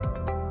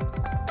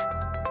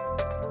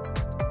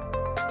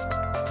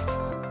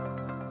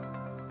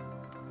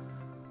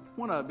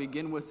want to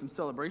begin with some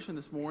celebration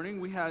this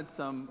morning. We had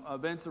some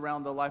events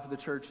around the life of the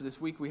church this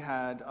week. We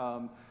had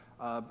our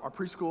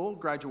preschool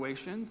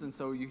graduations, and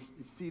so you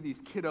see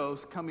these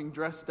kiddos coming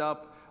dressed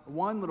up.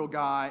 One little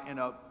guy in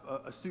a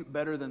suit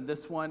better than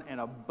this one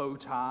and a bow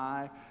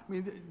tie. I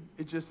mean,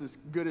 it's just as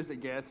good as it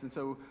gets. And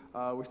so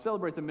we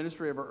celebrate the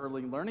ministry of our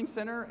Early Learning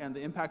Center and the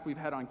impact we've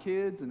had on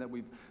kids, and that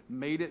we've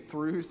made it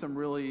through some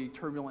really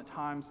turbulent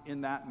times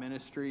in that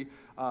ministry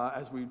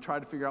as we try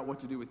to figure out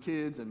what to do with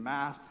kids and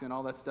masks and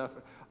all that stuff.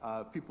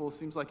 It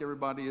seems like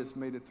everybody has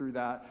made it through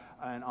that,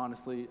 and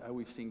honestly,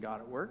 we've seen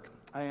God at work.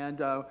 And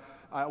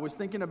I was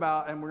thinking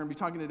about, and we're going to be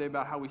talking today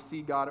about how we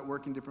see God at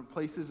work in different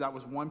places. That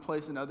was one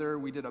place. Another,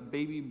 we did a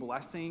baby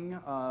blessing,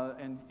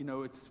 and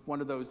it's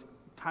one of those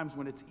times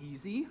when it's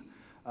easy.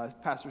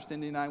 Pastor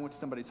Cindy and I went to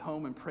somebody's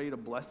home and prayed a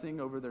blessing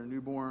over their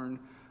newborn,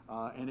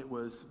 and it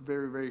was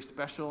very, very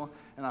special.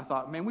 And I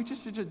thought, man, we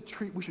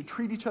should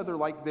treat each other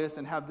like this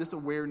and have this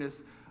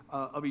awareness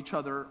of each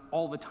other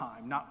all the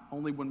time, not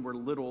only when we're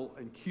little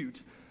and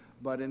cute,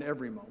 but in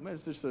every moment.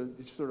 It's just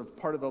it's sort of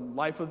part of the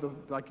life of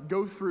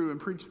go through and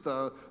preach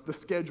the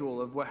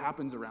schedule of what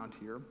happens around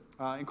here,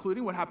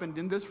 including what happened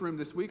in this room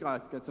this week. I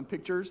got some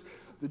pictures.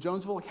 The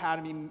Jonesville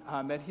Academy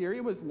met here.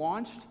 It was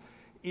launched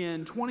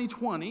in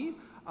 2020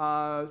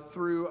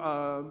 through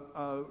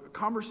a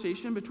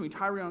conversation between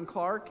Tyrion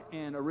Clark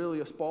and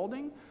Aurelia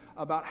Spalding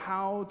about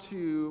how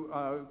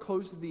to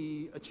close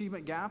the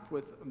achievement gap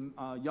with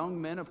young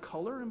men of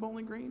color in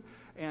Bowling Green,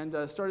 and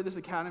started this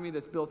academy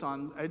that's built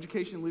on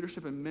education,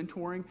 leadership, and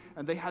mentoring.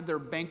 And they had their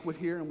banquet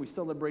here, and we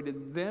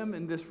celebrated them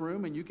in this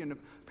room. And you can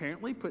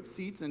apparently put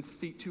seats and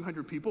seat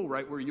 200 people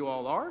right where you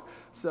all are.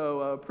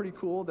 So pretty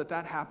cool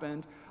that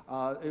happened.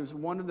 It was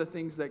one of the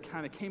things that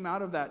kind of came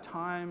out of that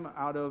time,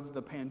 out of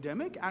the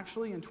pandemic,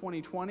 actually, in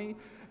 2020.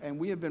 And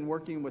we have been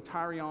working with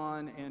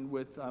Tyrion and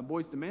with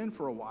Boys to Men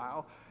for a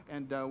while.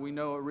 And we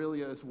know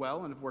Aurelia as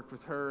well and have worked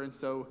with her. And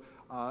so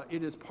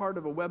it is part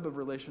of a web of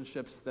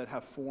relationships that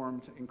have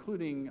formed,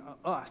 including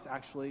us,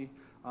 actually,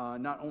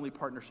 not only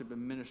partnership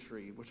and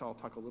ministry, which I'll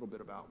talk a little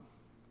bit about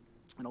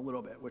in a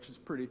little bit, which is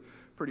pretty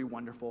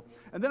wonderful.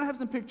 And then I have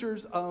some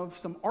pictures of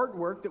some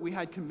artwork that we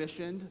had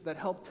commissioned that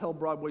helped tell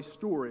Broadway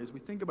stories. We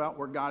think about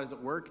where God is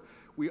at work.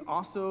 We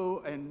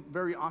also, and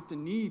very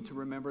often, need to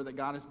remember that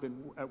God has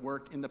been at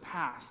work in the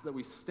past, that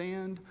we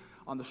stand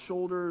on the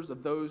shoulders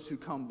of those who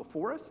come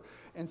before us.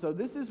 And so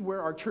this is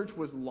where our church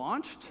was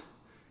launched,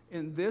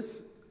 in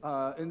this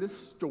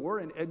store,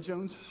 in Ed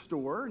Jones'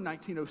 store, in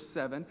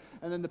 1907.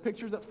 And then the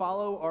pictures that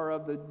follow are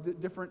of the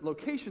different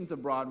locations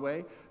of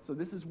Broadway. So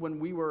this is when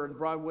we were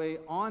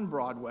on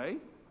Broadway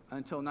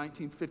until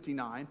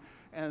 1959.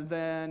 And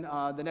then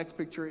the next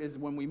picture is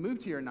when we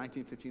moved here in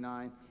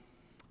 1959.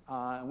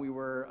 And we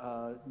were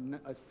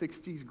a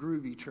 60s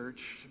groovy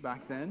church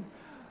back then.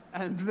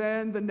 And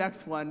then the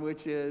next one,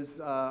 which is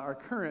our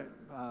current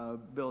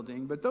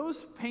building. But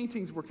those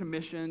paintings were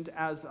commissioned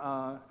as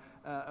a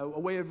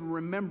way of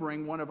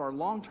remembering one of our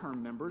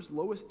long-term members,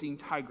 Lois Dean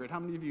Tigert. How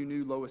many of you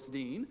knew Lois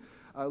Dean?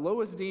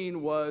 Lois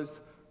Dean was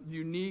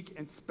unique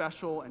and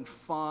special and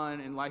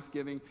fun and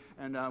life-giving.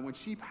 And when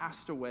she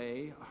passed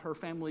away, her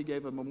family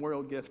gave a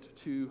memorial gift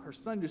to her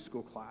Sunday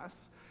school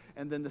class.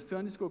 And then the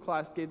Sunday school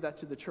class gave that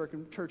to the church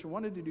and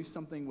wanted to do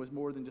something was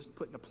more than just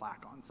putting a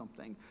plaque on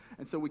something.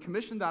 And so we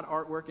commissioned that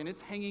artwork, and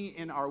it's hanging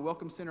in our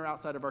welcome center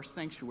outside of our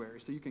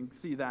sanctuary. So you can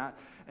see that.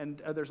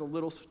 And there's a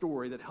little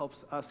story that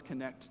helps us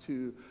connect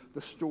to the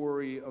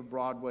story of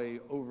Broadway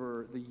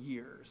over the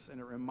years.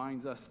 And it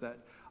reminds us that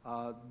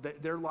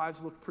their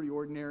lives look pretty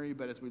ordinary,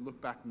 but as we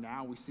look back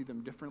now, we see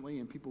them differently,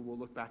 and people will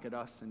look back at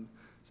us and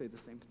say the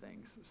same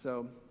things.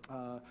 So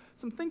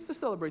some things to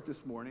celebrate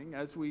this morning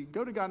as we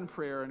go to God in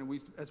prayer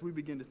and as we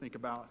begin to think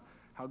about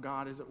how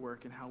God is at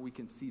work and how we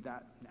can see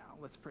that now.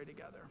 Let's pray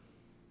together.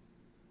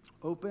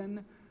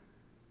 Open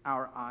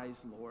our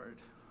eyes, Lord.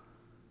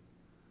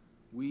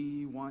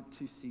 We want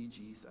to see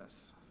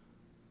Jesus,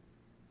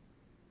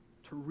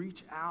 to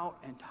reach out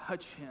and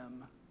touch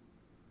him,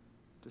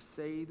 to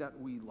say that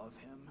we love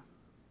him.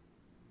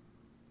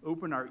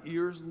 Open our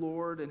ears,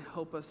 Lord, and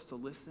help us to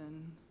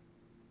listen.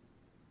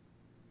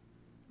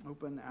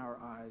 Open our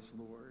eyes,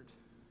 Lord.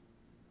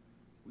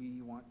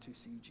 We want to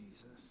see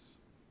Jesus.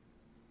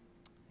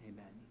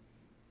 Amen.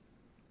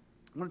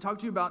 I'm going to talk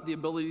to you about the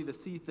ability to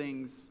see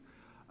things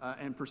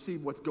and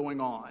perceive what's going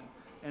on,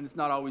 and it's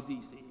not always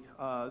easy.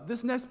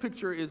 This next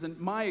picture isn't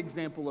my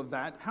example of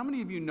that. How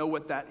many of you know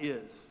what that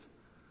is?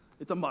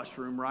 It's a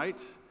mushroom, right?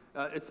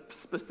 It's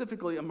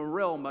specifically a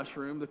morel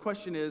mushroom. The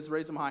question is,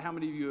 raise them high, how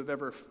many of you have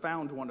ever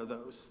found one of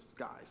those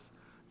guys?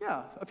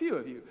 Yeah, a few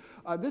of you.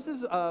 This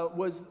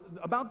was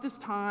about this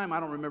time, I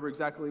don't remember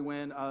exactly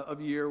when,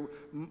 of year.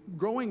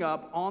 Growing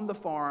up on the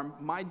farm,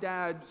 my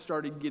dad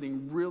started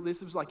getting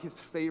this was like his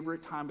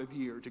favorite time of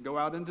year, to go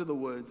out into the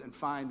woods and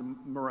find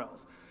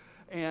morels.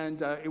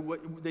 And I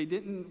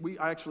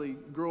actually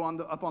grew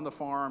up on the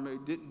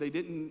farm. They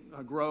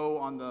didn't grow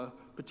on the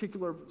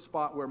particular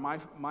spot where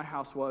my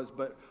house was,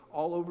 but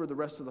all over the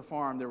rest of the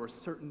farm, there were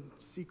certain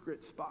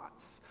secret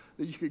spots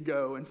that you could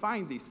go and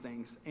find these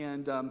things.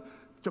 And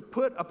To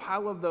put a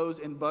pile of those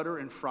in butter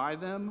and fry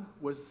them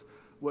was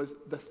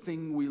the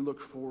thing we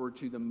looked forward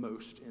to the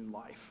most in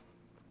life.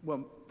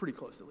 Well, pretty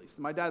close at least.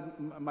 My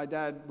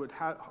dad would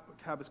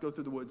have us go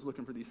through the woods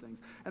looking for these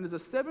things. And as a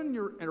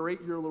 7-year or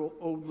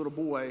 8-year-old little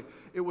boy,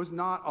 it was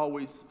not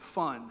always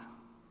fun,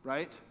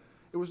 right?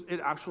 It was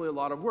actually a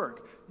lot of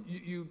work.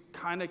 You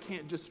kind of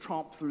can't just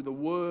tromp through the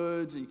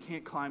woods, and you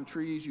can't climb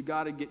trees. You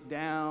got to get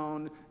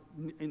down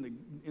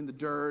in the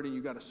dirt, and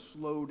you got to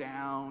slow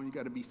down. You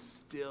got to be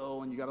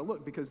still, and you got to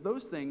look, because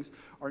those things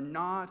are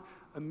not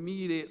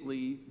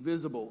immediately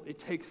visible. It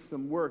takes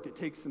some work. It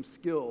takes some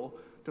skill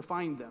to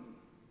find them.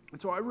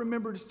 And so I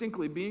remember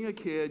distinctly being a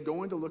kid,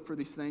 going to look for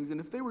these things,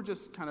 and if they were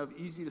just kind of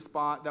easy to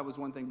spot, that was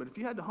one thing. But if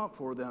you had to hunt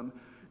for them,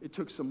 it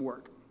took some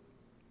work.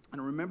 And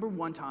I remember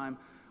one time,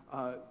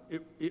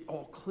 it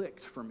all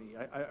clicked for me.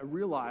 I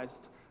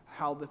realized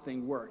how the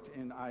thing worked,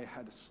 and I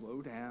had to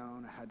slow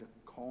down. I had to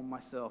calm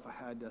myself. I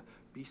had to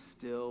be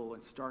still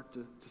and start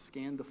to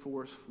scan the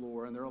forest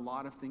floor, and there are a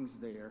lot of things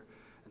there.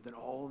 And then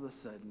all of a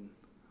sudden,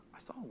 I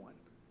saw one.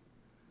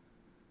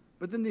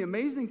 But then the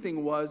amazing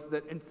thing was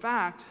that, in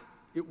fact,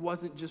 it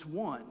wasn't just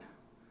one,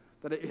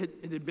 that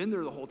it had been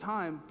there the whole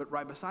time, but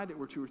right beside it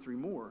were 2 or 3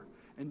 more.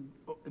 And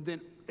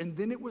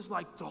then it was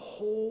like the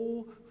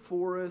whole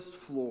forest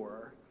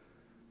floor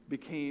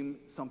became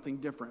something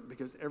different,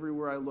 because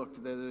everywhere I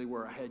looked, there they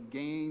were. I had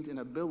gained an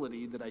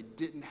ability that I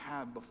didn't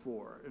have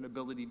before, an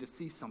ability to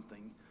see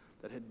something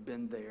that had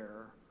been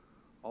there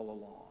all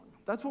along.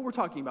 That's what we're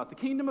talking about. The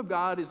kingdom of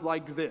God is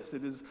like this.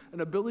 It is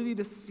an ability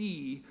to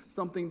see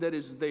something that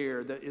is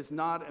there, that is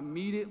not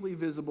immediately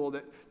visible,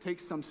 that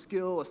takes some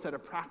skill, a set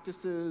of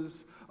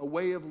practices, a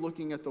way of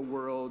looking at the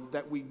world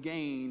that we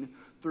gain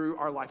through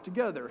our life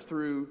together,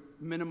 through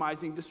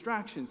minimizing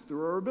distractions,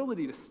 through our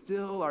ability to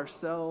still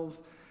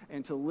ourselves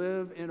and to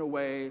live in a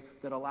way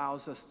that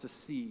allows us to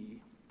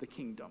see the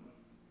kingdom.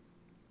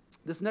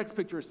 This next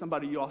picture is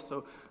somebody you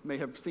also may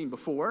have seen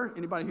before.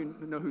 Anybody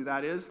who know who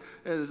that is?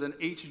 It is an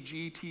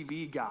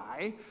HGTV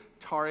guy.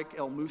 Tariq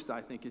El Moussa,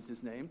 I think is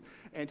his name.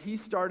 And he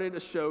started a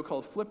show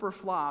called Flip or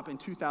Flop in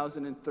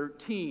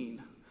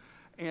 2013.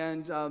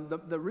 And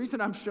the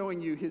reason I'm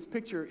showing you his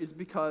picture is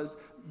because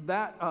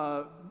that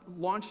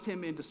launched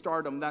him into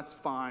stardom. That's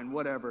fine,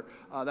 whatever.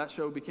 That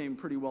show became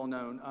pretty well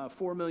known.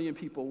 4 million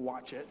people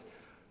watch it.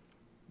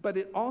 But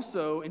it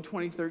also, in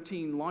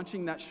 2013,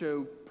 launching that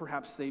show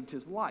perhaps saved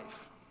his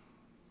life.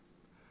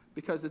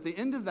 Because at the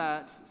end of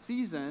that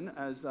season,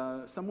 as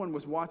someone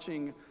was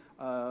watching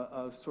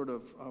a sort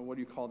of, what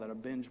do you call that, a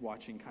binge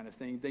watching kind of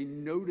thing, they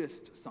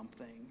noticed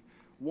something.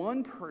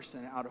 One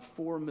person out of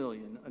 4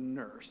 million, a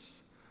nurse,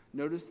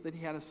 noticed that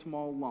he had a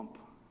small lump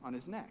on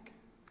his neck.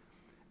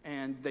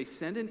 And they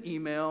sent an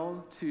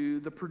email to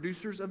the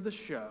producers of the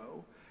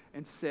show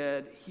and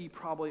said he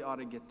probably ought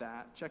to get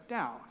that checked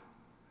out.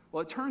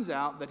 Well, it turns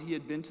out that he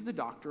had been to the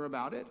doctor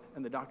about it,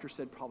 and the doctor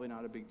said probably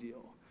not a big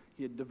deal.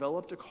 He had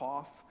developed a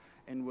cough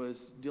and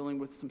was dealing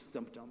with some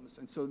symptoms.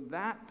 And so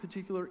that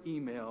particular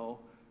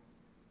email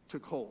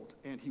took hold,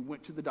 and he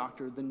went to the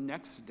doctor the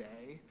next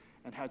day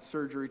and had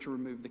surgery to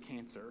remove the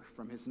cancer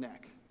from his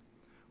neck.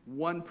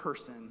 One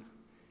person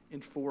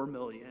in 4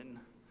 million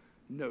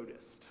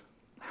noticed.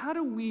 How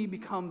do we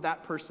become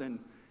that person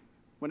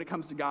when it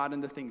comes to God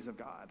and the things of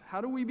God?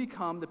 How do we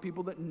become the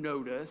people that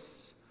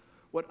notice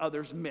what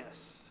others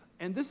miss?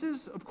 And this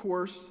is, of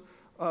course,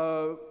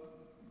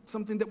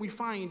 something that we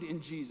find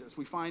in Jesus.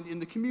 We find in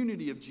the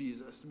community of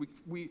Jesus.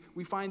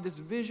 We find this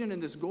vision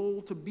and this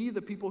goal to be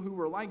the people who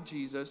were like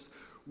Jesus,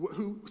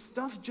 who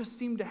stuff just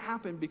seemed to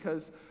happen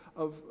because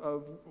of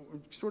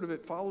sort of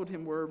it followed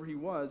him wherever he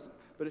was,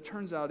 but it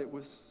turns out it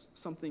was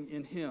something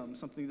in him,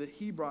 something that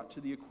he brought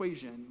to the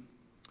equation.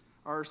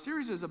 Our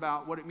series is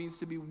about what it means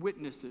to be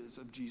witnesses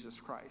of Jesus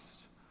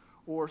Christ,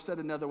 or said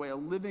another way, a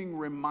living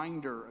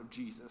reminder of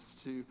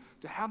Jesus, to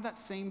have that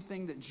same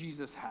thing that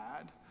Jesus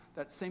had,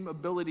 that same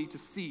ability to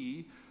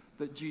see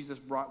that Jesus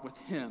brought with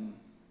him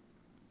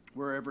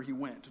wherever he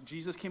went.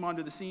 Jesus came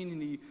onto the scene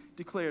and he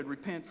declared,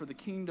 "Repent, for the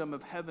kingdom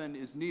of heaven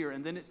is near."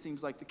 And then it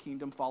seems like the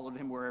kingdom followed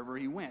him wherever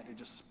he went. It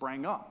just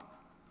sprang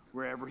up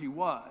wherever he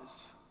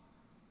was.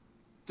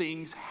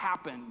 Things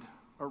happened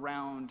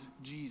around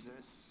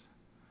Jesus.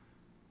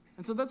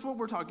 And so that's what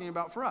we're talking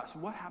about for us.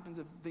 What happens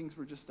if things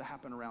were just to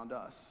happen around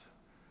us?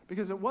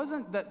 Because it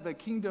wasn't that the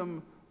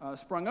kingdom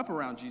sprung up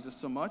around Jesus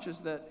so much as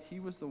that he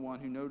was the one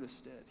who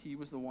noticed it. He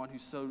was the one who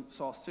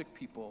saw sick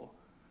people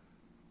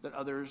that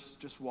others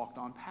just walked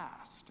on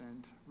past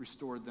and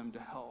restored them to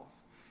health.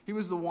 He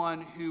was the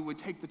one who would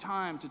take the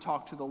time to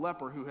talk to the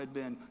leper who had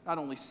been not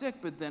only sick,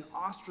 but then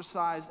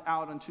ostracized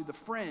out onto the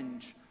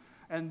fringe,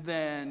 and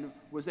then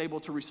was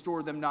able to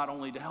restore them not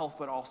only to health,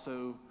 but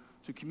also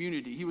to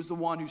community. He was the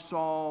one who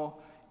saw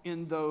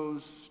in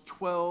those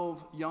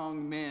 12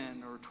 young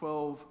men, or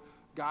 12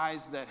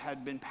 guys that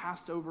had been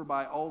passed over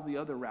by all the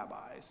other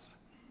rabbis.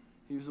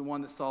 He was the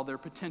one that saw their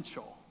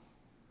potential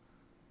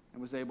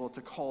and was able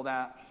to call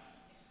that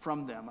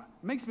from them.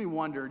 It makes me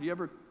wonder, do you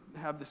ever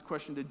have this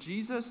question, did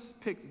Jesus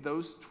pick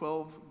those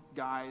 12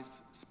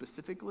 guys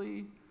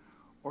specifically,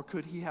 or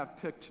could he have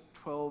picked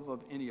 12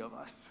 of any of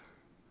us.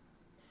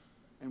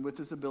 And with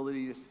this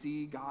ability to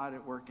see God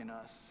at work in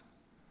us,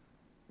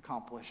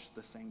 accomplish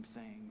the same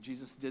thing.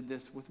 Jesus did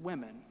this with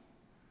women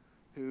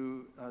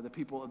who the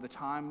people of the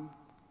time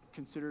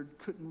considered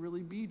couldn't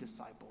really be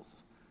disciples.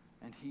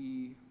 And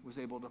he was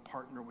able to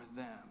partner with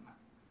them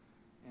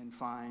and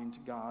find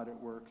God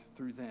at work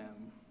through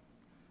them.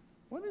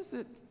 What is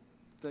it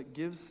that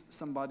gives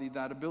somebody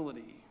that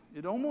ability?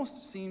 It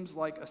almost seems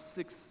like a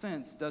sixth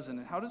sense, doesn't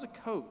it? How does a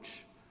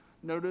coach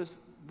notice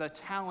the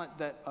talent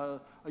that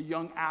a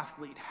young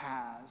athlete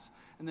has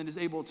and then is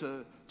able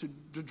to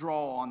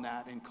draw on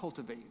that and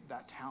cultivate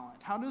that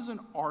talent? How does an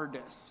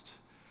artist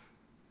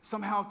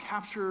somehow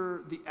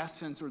capture the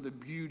essence or the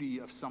beauty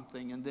of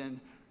something and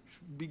then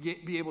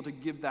be able to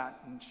give that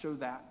and show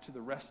that to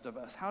the rest of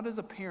us? How does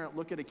a parent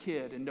look at a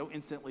kid and know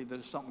instantly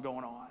there's something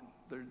going on?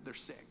 They're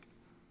sick.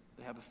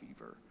 They have a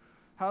fever.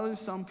 How do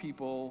some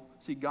people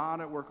see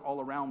God at work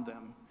all around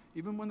them,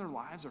 even when their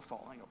lives are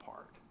falling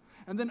apart?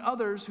 And then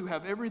others who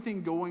have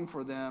everything going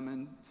for them,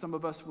 and some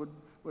of us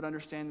would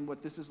understand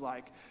what this is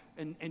like,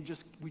 and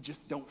we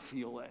just don't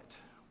feel it.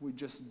 We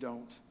just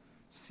don't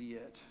see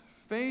it.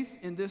 Faith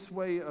in this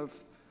way of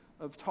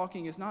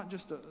talking is not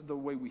just the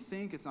way we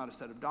think. It's not a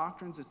set of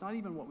doctrines. It's not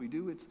even what we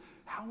do. It's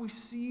how we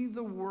see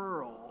the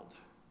world.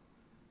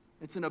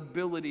 It's an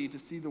ability to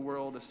see the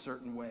world a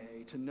certain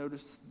way, to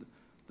notice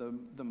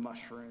the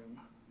mushroom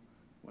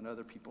when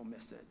other people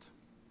miss it.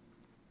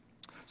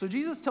 So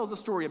Jesus tells a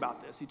story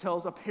about this. He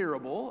tells a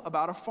parable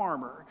about a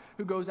farmer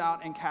who goes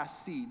out and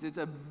casts seeds. It's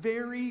a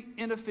very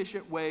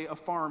inefficient way of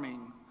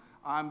farming.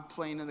 I'm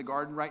playing in the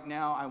garden right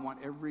now. I want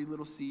every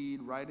little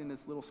seed right in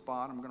its little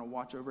spot. I'm going to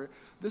watch over it.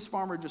 This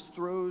farmer just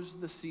throws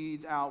the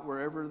seeds out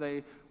wherever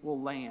they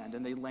will land,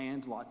 and they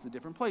land lots of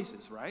different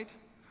places, right?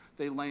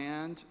 They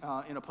land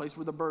in a place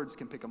where the birds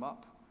can pick them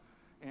up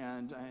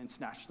and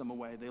snatch them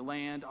away. They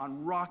land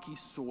on rocky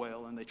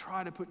soil, and they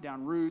try to put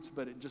down roots,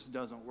 but it just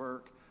doesn't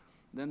work.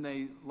 Then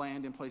they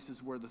land in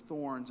places where the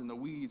thorns and the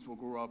weeds will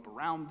grow up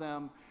around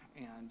them,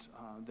 and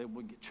they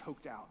will get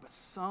choked out. But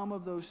some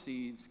of those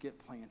seeds get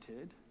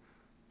planted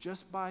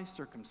just by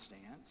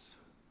circumstance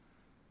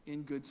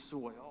in good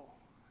soil.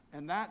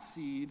 And that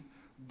seed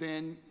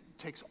then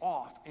takes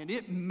off, and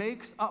it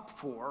makes up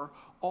for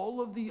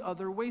all of the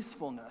other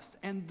wastefulness,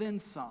 and then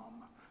some.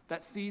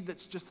 That seed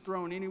that's just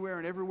thrown anywhere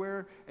and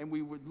everywhere, and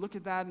we would look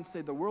at that and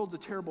say the world's a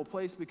terrible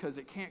place because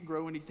it can't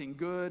grow anything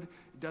good.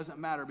 It doesn't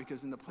matter,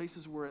 because in the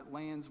places where it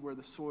lands, where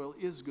the soil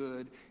is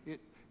good,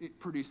 it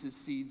produces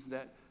seeds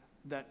that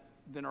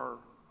then are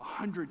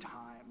 100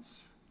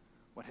 times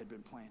what had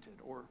been planted,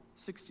 or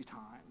 60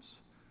 times,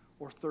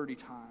 or 30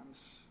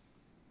 times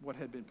what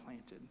had been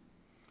planted.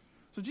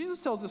 So Jesus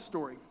tells this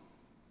story,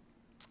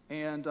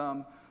 and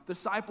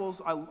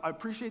disciples, I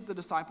appreciate the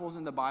disciples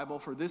in the Bible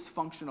for this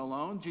function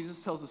alone.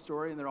 Jesus tells the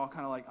story, and they're all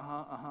kind of like,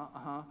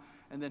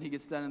 and then he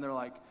gets done, and they're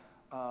like,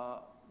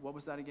 what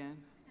was that again?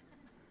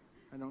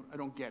 I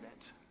don't get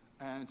it.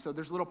 And so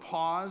there's a little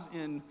pause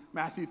in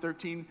Matthew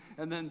 13,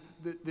 and then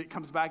it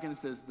comes back and it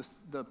says,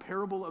 the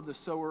parable of the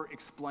sower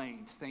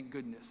explained. Thank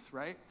goodness,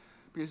 right?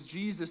 Because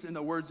Jesus, in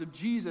the words of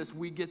Jesus,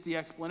 we get the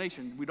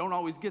explanation. We don't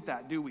always get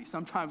that, do we?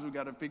 Sometimes we've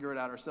got to figure it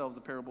out ourselves.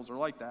 The parables are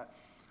like that.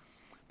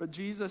 But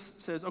Jesus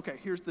says, okay,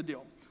 here's the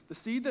deal. The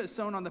seed that is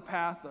sown on the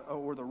path,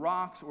 or the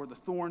rocks, or the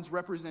thorns,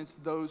 represents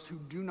those who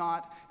do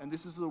not, and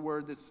this is the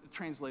word that's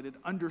translated,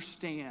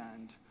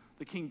 understand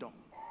the kingdom.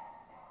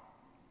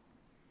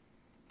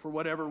 For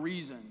whatever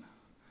reason.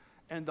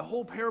 And the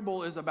whole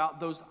parable is about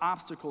those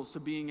obstacles to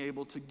being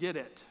able to get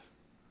it,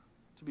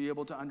 to be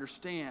able to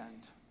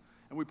understand.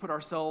 And we put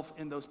ourselves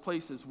in those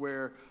places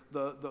where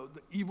the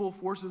evil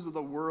forces of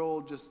the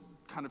world just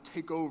kind of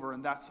take over,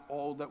 and that's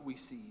all that we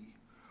see.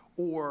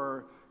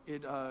 Or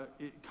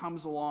it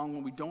comes along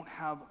when we don't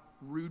have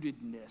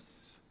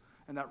rootedness.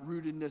 And that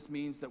rootedness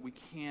means that we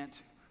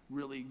can't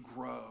really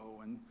grow.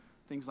 And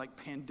things like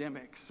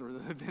pandemics or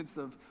the events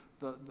of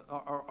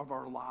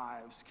our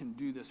lives can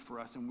do this for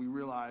us, and we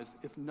realize,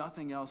 if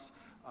nothing else,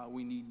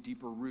 we need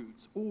deeper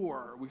roots.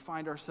 Or we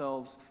find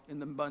ourselves in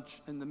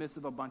the midst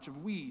of a bunch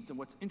of weeds. And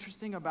what's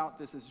interesting about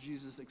this, as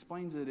Jesus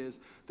explains it, is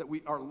that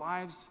our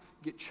lives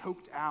get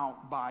choked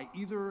out by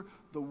either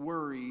the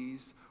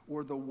worries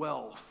or the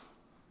wealth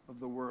of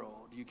the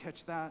world. Do you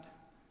catch that?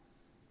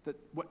 That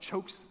what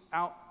chokes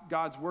out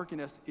God's work in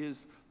us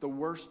is the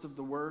worst of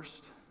the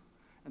worst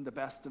and the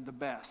best of the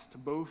best.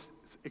 Both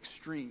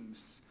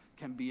extremes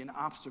can be an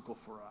obstacle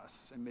for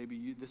us. And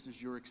maybe this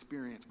is your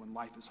experience. When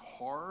life is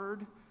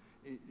hard,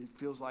 it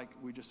feels like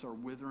we just are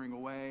withering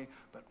away.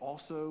 But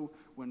also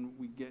when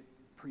we get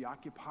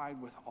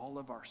preoccupied with all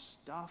of our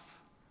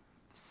stuff,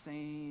 the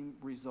same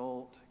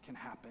result can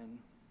happen.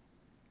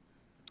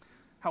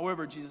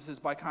 However, Jesus says,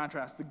 by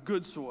contrast, the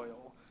good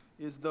soil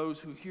is those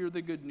who hear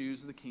the good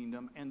news of the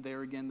kingdom, and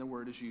there again the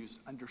word is used,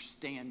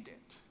 understand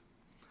it.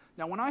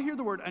 Now, when I hear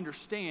the word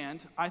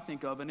understand, I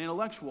think of an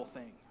intellectual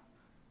thing.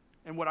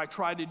 And what I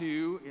try to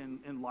do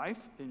in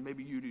life, and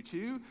maybe you do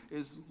too,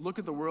 is look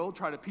at the world,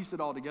 try to piece it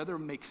all together,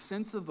 make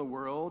sense of the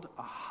world.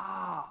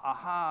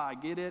 Aha, I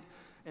get it.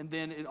 And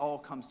then it all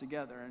comes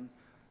together.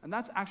 And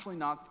that's actually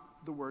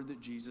not the word that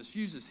Jesus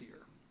uses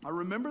here. I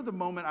remember the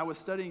moment I was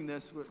studying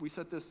this. We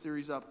set this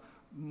series up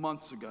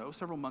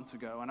several months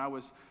ago, and I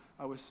was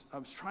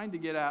trying to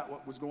get at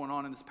what was going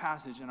on in this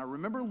passage, and I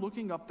remember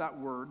looking up that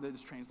word that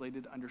is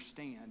translated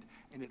understand,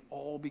 and it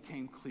all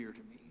became clear to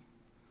me.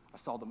 I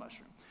saw the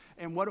mushroom.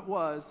 And what it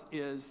was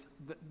is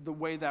the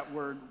way that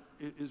word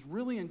is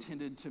really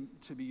intended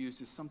to be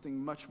used is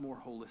something much more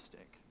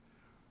holistic.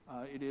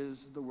 It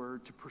is the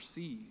word to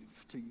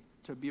perceive,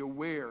 to be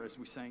aware, as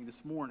we sang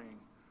this morning.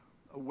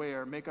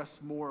 Aware, make us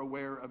more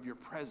aware of your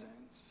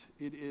presence.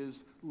 It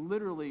is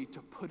literally to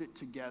put it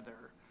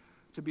together,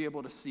 to be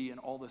able to see, and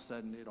all of a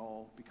sudden it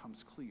all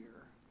becomes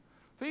clear.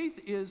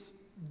 Faith is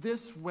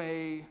this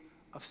way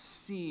of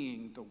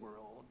seeing the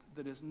world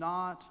that is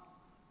not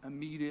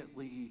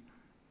immediately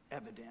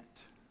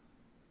evident.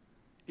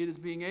 It is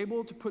being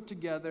able to put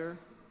together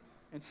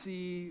and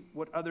see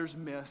what others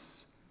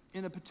miss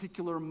in a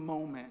particular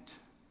moment.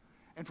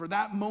 And for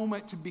that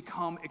moment to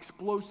become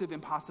explosive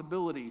in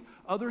possibility.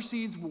 Other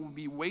seeds will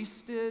be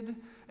wasted,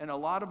 and a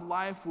lot of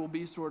life will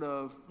be sort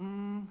of,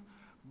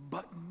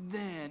 but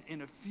then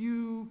in a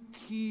few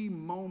key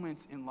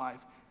moments in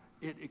life,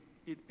 it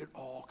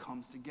all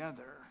comes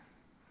together.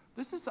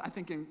 This is, I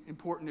think,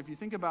 important if you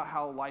think about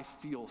how life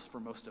feels for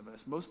most of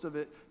us. Most of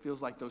it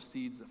feels like those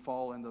seeds that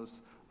fall in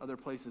those other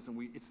places,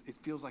 and it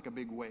feels like a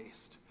big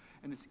waste.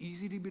 And it's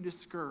easy to be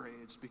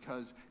discouraged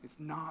because it's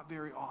not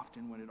very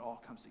often when it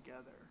all comes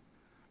together.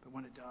 But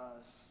when it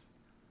does,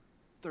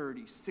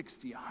 30,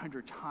 60,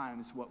 100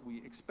 times what we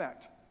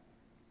expect.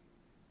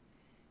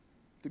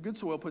 The good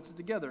soil puts it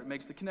together. It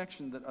makes the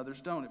connection that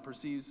others don't. It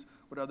perceives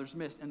what others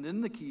miss. And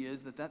then the key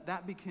is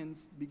that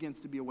begins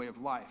to be a way of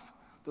life.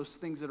 Those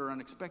things that are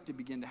unexpected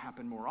begin to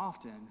happen more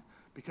often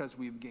because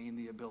we've gained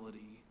the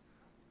ability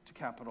to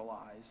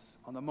capitalize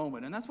on the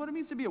moment. And that's what it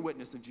means to be a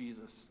witness of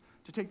Jesus,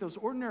 to take those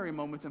ordinary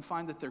moments and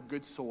find that they're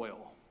good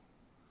soil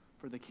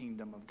for the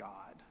kingdom of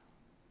God.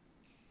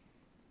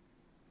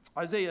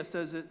 Isaiah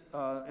says it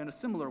in a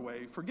similar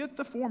way. Forget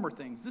the former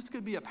things. This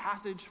could be a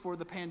passage for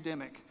the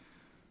pandemic.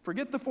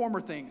 Forget the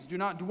former things. Do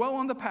not dwell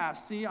on the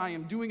past. See, I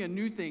am doing a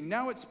new thing.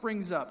 Now it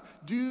springs up.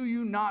 Do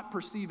you not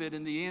perceive it?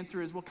 And the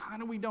answer is, well,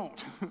 kind of we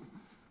don't.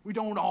 We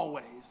don't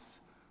always,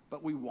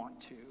 but we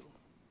want to.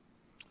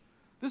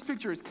 This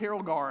picture is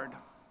Carol Gard.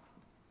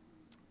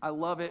 I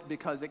love it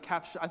because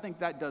I think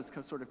that does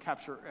sort of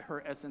capture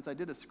her essence. I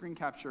did a screen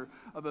capture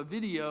of a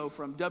video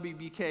from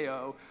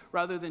WBKO.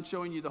 Rather than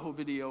showing you the whole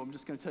video, I'm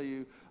just going to tell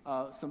you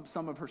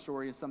some of her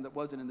story and some that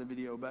wasn't in the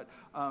video. But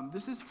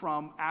this is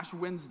from Ash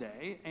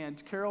Wednesday,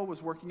 and Carol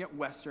was working at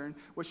Western.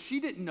 What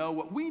she didn't know,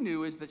 what we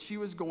knew, is that she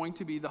was going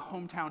to be the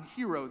hometown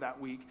hero that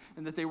week,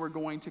 and that they were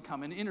going to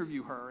come and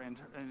interview her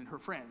and her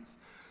friends.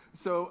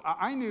 So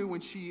I knew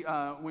when she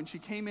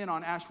came in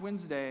on Ash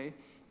Wednesday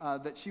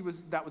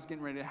that was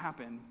getting ready to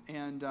happen.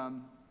 And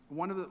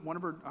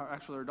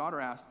her daughter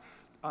asked,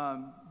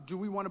 do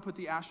we want to put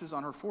the ashes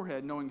on her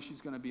forehead knowing she's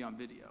going to be on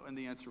video? And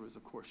the answer was,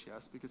 of course,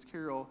 yes, because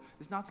Carol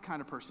is not the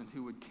kind of person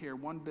who would care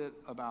one bit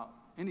about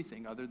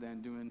anything other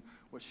than doing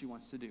what she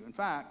wants to do. In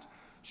fact,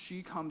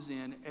 she comes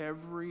in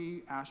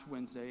every Ash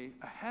Wednesday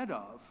ahead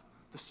of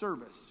the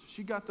service.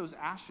 She got those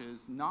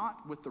ashes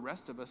not with the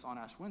rest of us on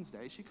Ash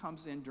Wednesday. She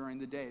comes in during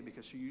the day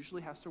because she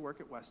usually has to work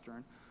at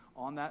Western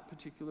on that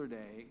particular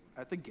day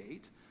at the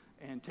gate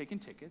and taking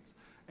tickets.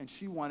 And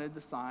she wanted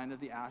the sign of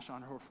the ash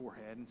on her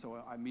forehead. And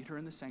so I meet her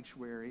in the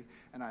sanctuary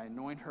and I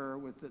anoint her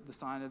with the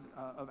sign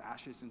of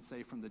ashes and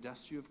say, from the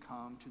dust you have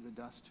come, to the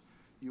dust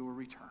you will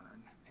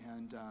return.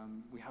 And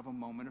we have a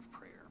moment of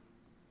prayer.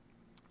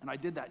 And I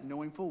did that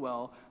knowing full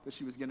well that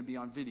she was going to be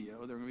on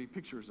video. There were going to be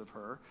pictures of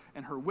her.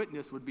 And her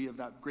witness would be of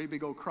that great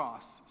big old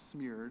cross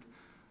smeared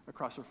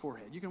across her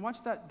forehead. You can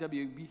watch that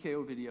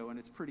WBKO video, and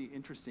it's pretty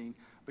interesting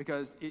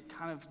because it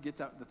kind of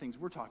gets at the things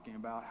we're talking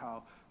about,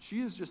 how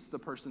she is just the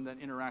person that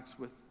interacts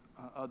with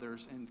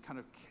others and kind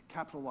of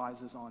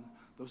capitalizes on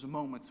those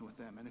moments with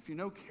them. And if you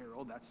know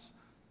Carol, that's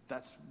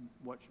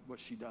what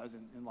she does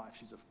in life.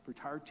 She's a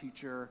retired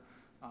teacher.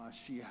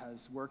 She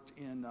has worked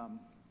in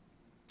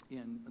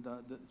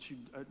she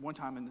at one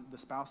time in the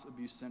spouse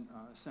abuse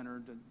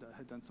center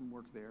had done some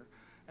work there,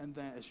 and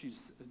then, as she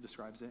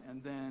describes it,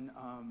 and then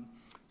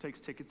takes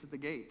tickets at the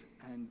gate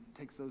and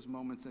takes those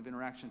moments of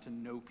interaction to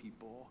know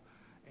people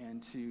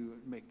and to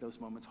make those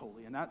moments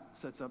holy. And that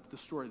sets up the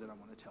story that I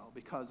want to tell,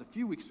 because a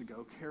few weeks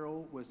ago,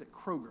 Carol was at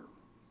Kroger,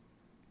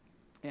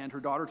 and her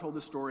daughter told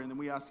the story, and then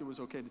we asked if it was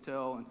okay to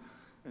tell,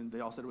 and they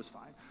all said it was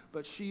fine.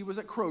 But she was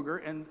at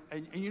Kroger, and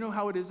you know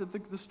how it is at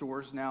the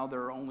stores now.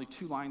 There are only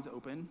 2 lines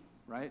open,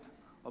 right?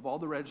 Of all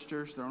the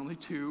registers, there are only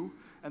 2,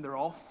 and they're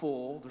all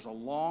full. There's a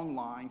long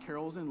line.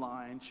 Carol's in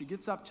line. She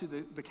gets up to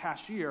the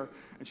cashier,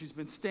 and she's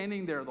been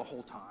standing there the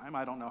whole time.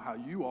 I don't know how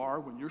you are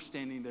when you're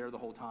standing there the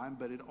whole time,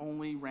 but it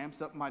only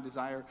ramps up my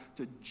desire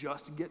to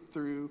just get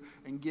through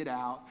and get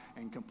out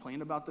and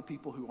complain about the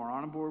people who are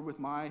on board with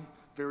my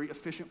very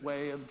efficient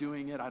way of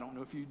doing it. I don't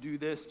know if you do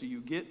this. Do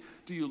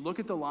you look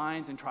at the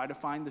lines and try to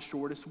find the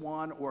shortest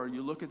one, or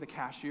you look at the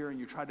cashier and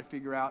you try to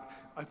figure out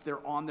if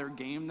they're on their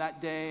game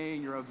that day,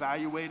 and you're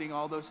evaluating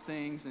all those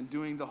things and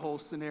doing the whole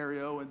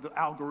scenario and the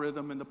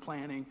algorithm and the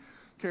planning?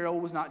 Carol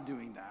was not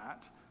doing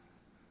that.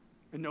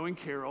 And knowing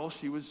Carol,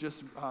 she was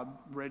just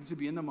ready to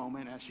be in the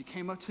moment. As she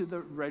came up to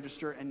the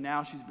register, and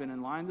now she's been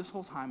in line this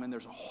whole time, and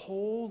there's a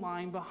whole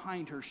line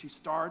behind her, she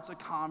starts a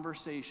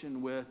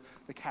conversation with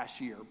the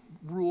cashier.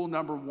 Rule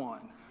number 1,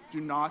 do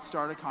not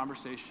start a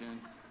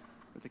conversation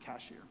with the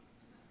cashier.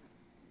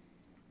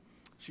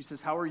 She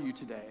says, "How are you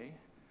today?"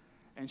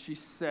 And she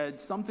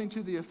said something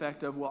to the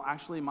effect of, "Well,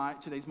 actually,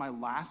 today's my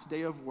last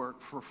day of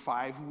work for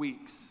 5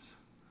 weeks."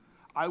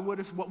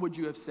 What would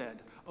you have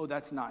said? "Oh,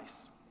 that's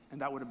nice." And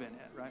that would have been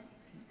it, right?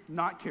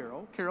 Not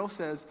Carol. Carol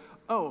says,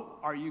 "Oh,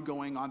 are you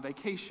going on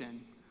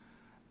vacation?"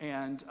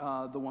 And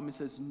the woman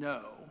says,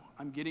 "No,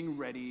 I'm getting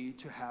ready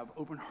to have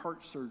open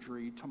heart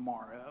surgery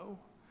tomorrow,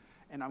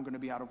 and I'm going to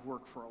be out of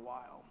work for a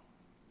while."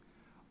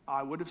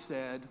 I would have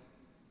said,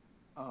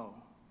 "Oh,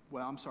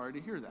 well, I'm sorry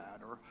to hear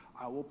that," or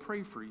 "I will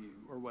pray for you,"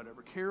 or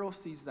whatever. Carol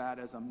sees that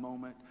as a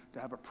moment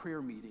to have a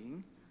prayer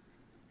meeting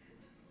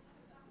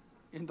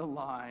in the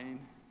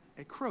line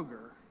at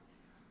Kroger,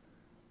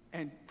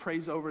 and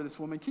prays over this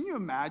woman. Can you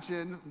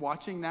imagine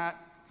watching that?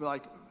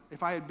 Like,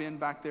 if I had been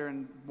back there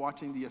and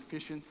watching the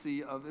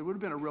efficiency of it, would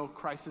have been a real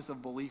crisis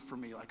of belief for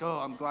me. Like, oh,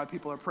 I'm glad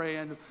people are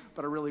praying,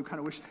 but I really kind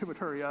of wish they would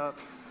hurry up.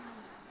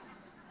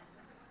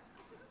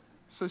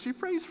 So she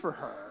prays for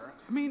her.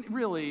 I mean,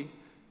 really,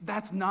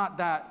 that's not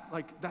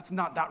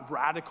that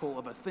radical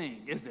of a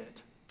thing, is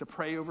it? To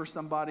pray over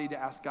somebody, to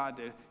ask God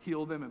to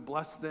heal them and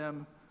bless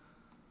them.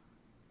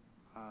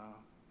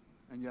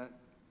 And yet,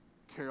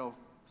 Carol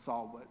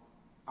saw what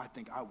I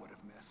think I would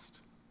have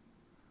missed,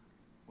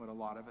 what a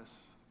lot of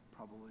us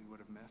probably would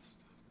have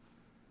missed.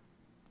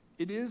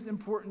 It is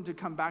important to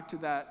come back to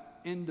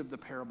that end of the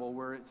parable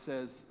where it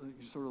says,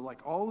 sort of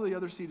like, all the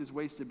other seed is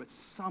wasted, but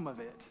some of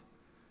it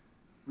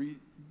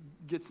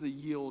gets the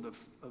yield of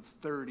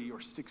 30 or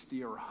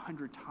 60 or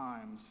 100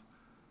 times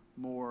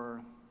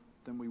more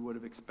than we would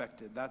have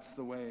expected. That's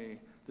the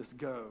way this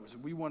goes.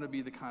 We want to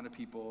be the kind of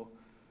people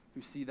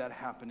who see that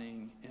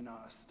happening in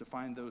us, to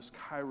find those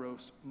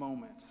kairos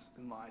moments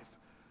in life.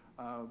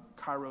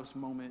 Kairos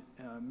moment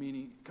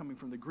meaning coming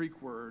from the Greek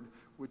word,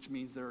 which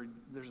means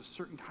there's a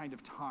certain kind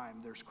of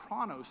time. There's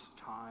chronos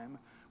time,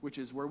 which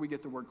is where we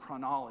get the word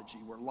chronology,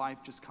 where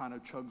life just kind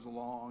of chugs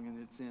along, and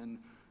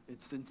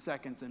it's in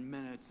seconds and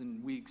minutes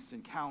and weeks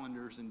and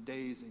calendars and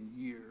days and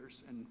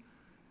years. And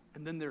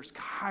then there's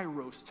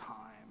kairos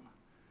time,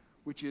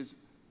 which is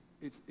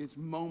it's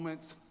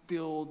moments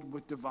filled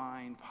with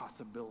divine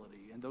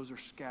possibility, and those are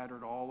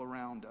scattered all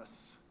around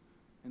us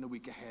in the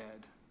week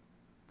ahead.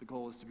 The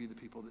goal is to be the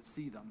people that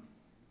see them.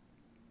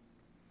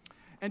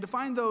 And to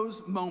find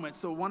those moments,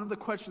 so one of the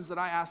questions that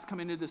I asked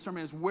coming into this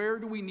sermon is, where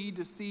do we need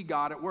to see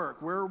God at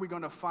work? Where are we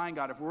going to find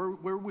God?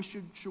 Where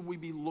should we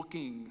be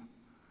looking?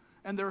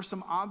 And there are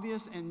some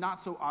obvious and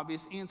not so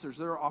obvious answers.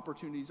 There are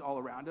opportunities all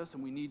around us,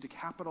 and we need to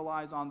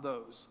capitalize on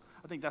those.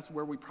 I think that's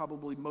where we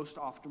probably most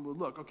often would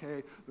look.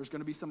 Okay, there's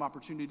going to be some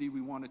opportunity,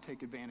 we want to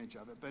take advantage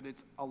of it, but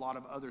it's a lot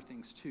of other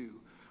things too.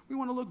 We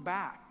want to look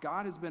back.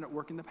 God has been at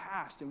work in the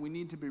past, and we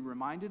need to be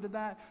reminded of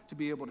that, to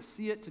be able to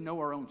see it, to know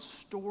our own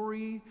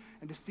story,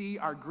 and to see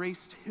our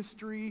graced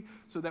history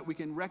so that we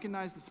can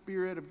recognize the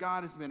Spirit of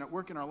God has been at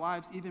work in our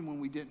lives even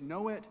when we didn't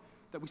know it,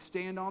 that we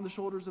stand on the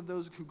shoulders of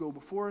those who go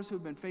before us, who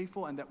have been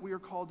faithful, and that we are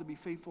called to be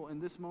faithful in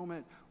this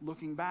moment.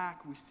 Looking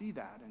back, we see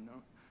that. And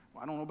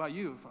I don't know about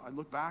you. If I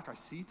look back, I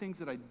see things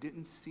that I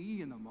didn't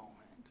see in the moment.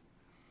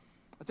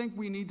 I think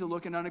we need to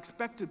look in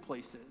unexpected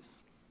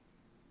places.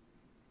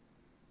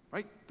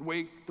 Right?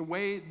 The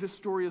way this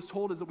story is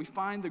told is that we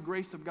find the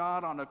grace of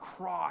God on a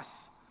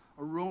cross.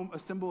 A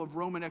symbol of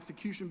Roman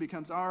execution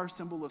becomes our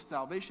symbol of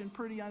salvation.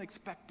 Pretty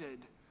unexpected.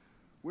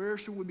 Where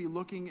should we be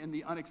looking in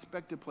the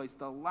unexpected place,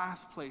 the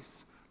last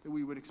place that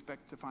we would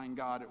expect to find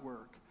God at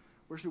work?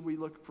 Where should we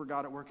look for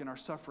God at work in our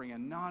suffering,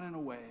 and not in a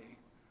way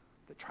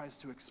that tries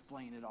to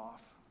explain it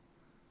off,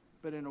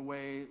 but in a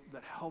way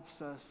that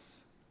helps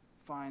us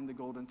find the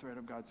golden thread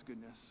of God's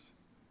goodness?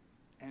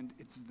 And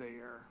it's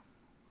there.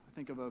 I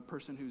think of a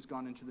person who's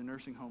gone into the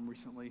nursing home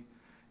recently,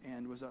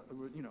 and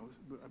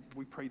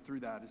we prayed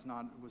through that. It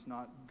was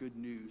not good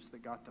news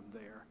that got them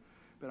there.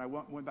 But I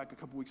went back a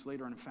couple weeks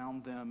later and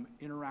found them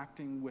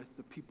interacting with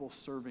the people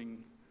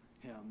serving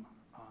him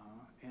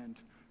and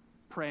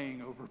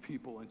praying over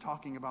people and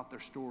talking about their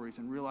stories,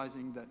 and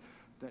realizing that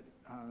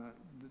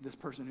this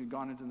person who'd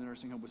gone into the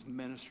nursing home was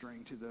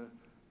ministering to the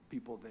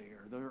people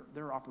there.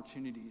 There are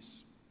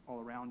opportunities all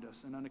around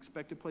us in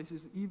unexpected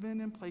places, even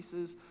in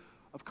places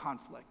of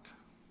conflict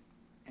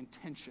and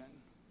tension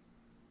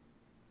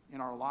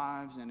in our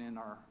lives and in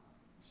our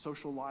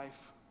social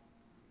life.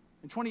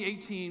 In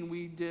 2018,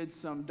 we did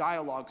some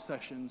dialogue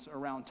sessions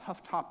around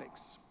tough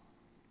topics.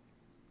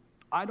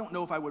 I don't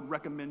know if I would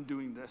recommend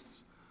doing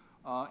this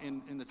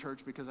in the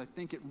church, because I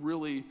think it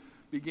really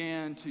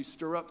began to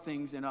stir up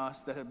things in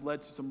us that had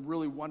led to some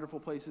really wonderful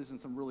places and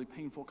some really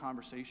painful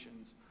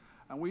conversations.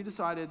 And we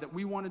decided that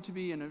we wanted to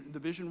be, and the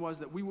vision was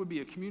that we would be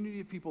a community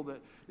of people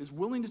that is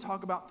willing to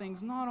talk about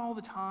things, not all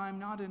the time,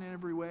 not in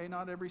every way,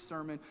 not every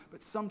sermon,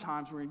 but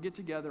sometimes we're going to get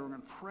together, we're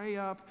going to pray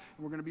up,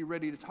 and we're going to be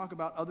ready to talk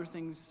about other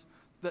things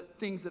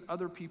that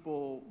other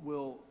people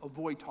will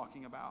avoid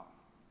talking about.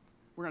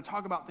 We're going to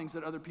talk about things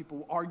that other people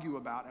will argue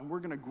about, and we're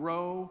going to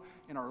grow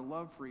in our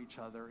love for each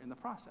other in the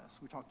process.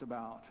 We talked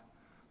about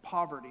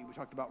poverty, we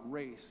talked about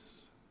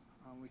race,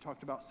 we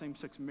talked about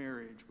same-sex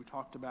marriage, we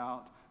talked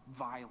about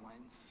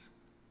violence.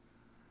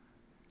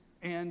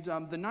 And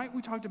the night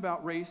we talked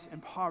about race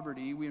and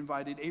poverty, we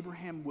invited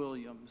Abraham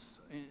Williams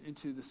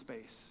into the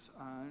space.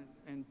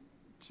 And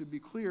to be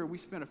clear, we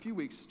spent a few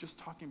weeks just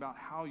talking about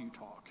how you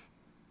talk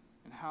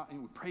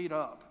and we prayed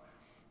up.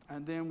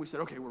 And then we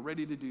said, okay, we're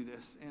ready to do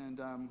this. And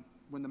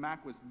when the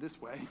Mac was this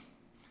way,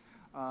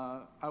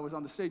 I was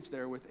on the stage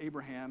there with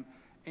Abraham,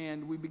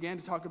 and we began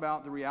to talk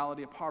about the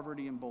reality of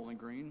poverty in Bowling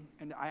Green.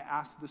 And I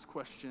asked this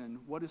question: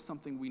 what is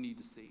something we need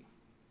to see?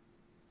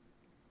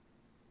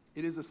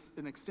 It is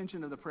an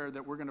extension of the prayer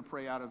that we're going to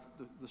pray out of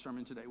the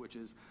sermon today, which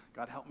is,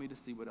 God, help me to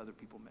see what other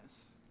people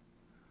miss.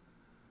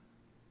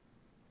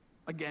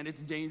 Again,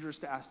 it's dangerous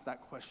to ask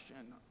that question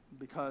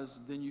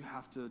because then you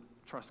have to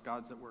trust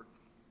God's at work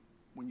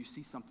when you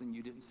see something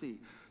you didn't see.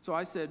 So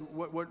I said,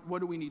 what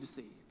do we need to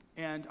see?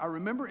 And I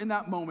remember in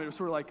that moment, it was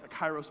sort of like a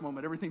Kairos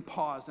moment. Everything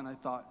paused, and I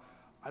thought,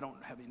 I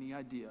don't have any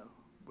idea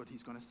what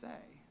he's going to say.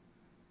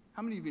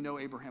 How many of you know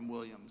Abraham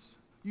Williams?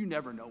 You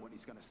never know what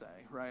he's going to say,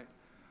 right?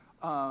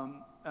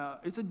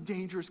 It's a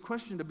dangerous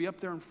question to be up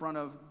there in front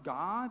of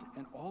God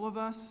and all of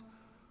us,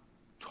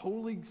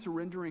 totally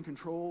surrendering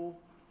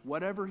control,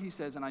 whatever he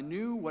says. And I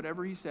knew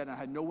whatever he said, and I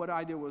had no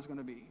idea what it was going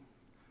to be.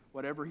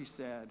 Whatever he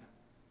said,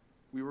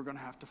 we were going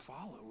to have to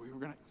follow.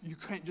 You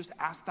can't just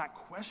ask that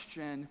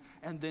question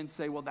and then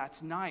say, well,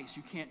 that's nice.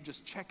 You can't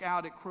just check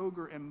out at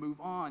Kroger and move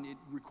on. It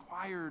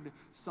required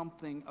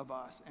something of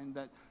us, and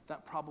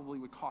that probably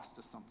would cost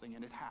us something,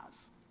 and it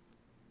has.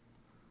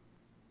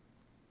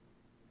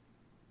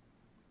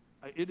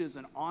 It is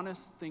an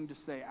honest thing to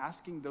say.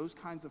 Asking those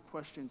kinds of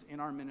questions in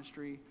our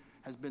ministry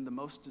has been the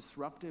most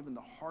disruptive and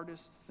the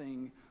hardest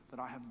thing that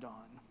I have done.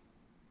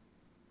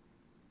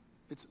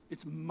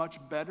 It's much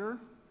better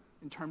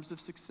in terms of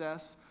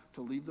success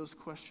to leave those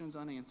questions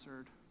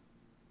unanswered,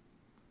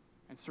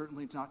 and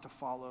certainly not to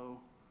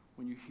follow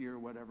when you hear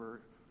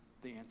whatever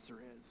the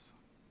answer is.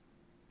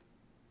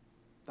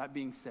 That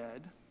being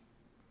said,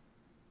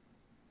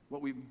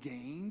 what we've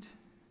gained,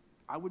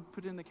 I would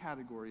put in the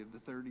category of the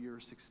 30 or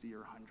 60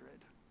 or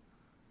 100.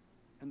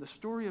 And the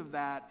story of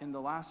that in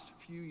the last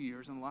few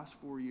years, in the last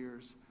 4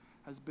 years,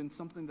 has been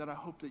something that I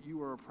hope that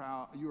you are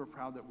proud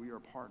that we are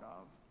a part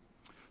of.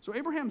 So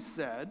Abraham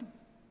said,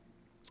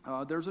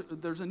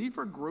 there's a need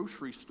for a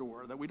grocery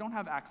store, that we don't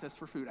have access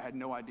for food. I had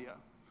no idea.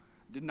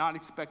 Did not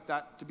expect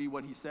that to be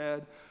what he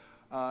said.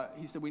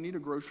 He said, we need a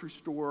grocery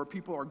store.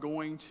 People are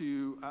going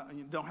to,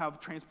 don't have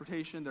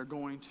transportation. They're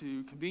going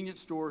to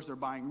convenience stores. They're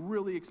buying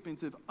really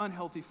expensive,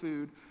 unhealthy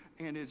food.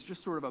 And it's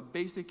just sort of a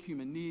basic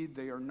human need.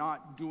 They are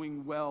not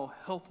doing well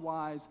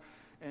health-wise.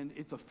 And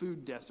it's a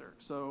food desert.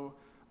 So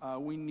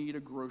we need a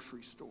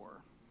grocery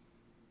store.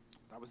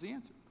 That was the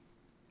answer.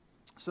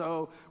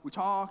 So we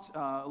talked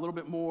a little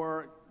bit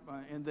more.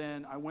 And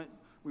then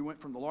we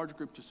went from the large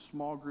group to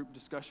small group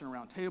discussion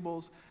around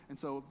tables. And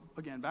so,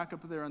 again, back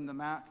up there in the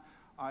Mac,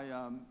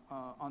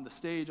 on the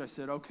stage, I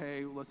said,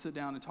 okay, let's sit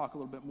down and talk a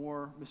little bit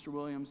more, Mr.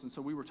 Williams. And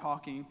so we were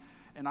talking,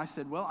 and I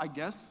said, well, I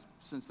guess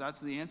since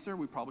that's the answer,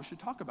 we probably should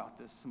talk about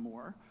this some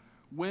more.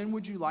 When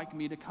would you like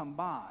me to come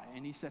by?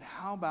 And he said,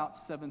 how about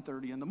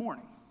 7:30 in the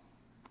morning?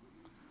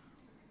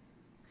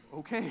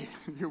 Okay,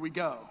 here we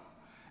go.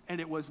 And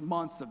it was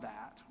months of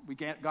that. We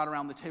got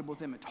around the table with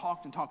him and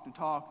talked and talked and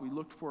talked. We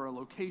looked for a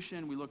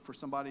location. We looked for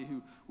somebody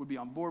who would be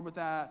on board with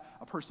that.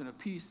 A person of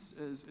peace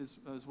is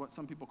what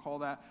some people call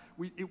that.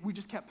 We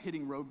just kept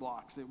hitting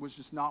roadblocks. It was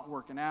just not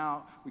working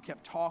out. We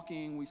kept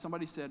talking.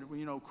 Somebody said, well,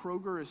 you know,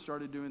 Kroger has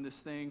started doing this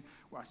thing.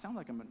 Well, I sound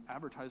like I'm an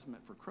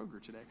advertisement for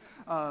Kroger today.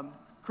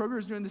 Kroger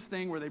is doing this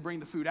thing where they bring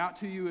the food out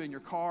to you in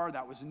your car.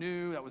 That was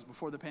new. That was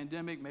before the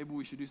pandemic. Maybe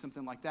we should do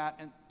something like that.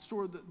 And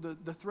sort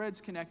of the threads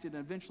connected,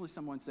 and eventually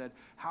someone said,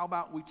 how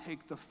about we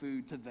take the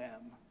food to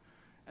them?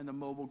 And the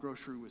mobile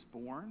grocery was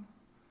born.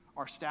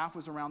 Our staff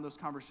was around those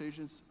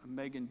conversations.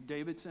 Megan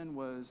Davidson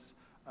was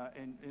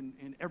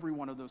in every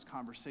one of those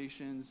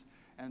conversations.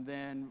 And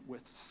then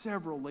with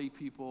several lay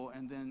people,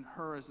 and then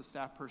her as a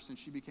staff person,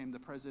 she became the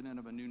president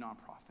of a new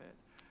nonprofit.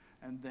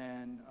 And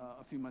then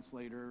a few months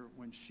later,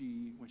 when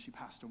she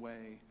passed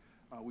away,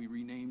 we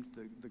renamed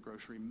the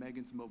grocery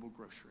Megan's Mobile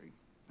Grocery.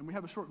 And we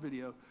have a short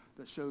video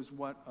that shows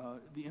what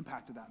the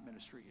impact of that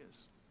ministry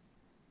is.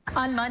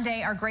 On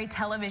Monday, our Great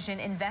Television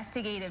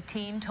investigative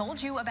team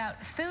told you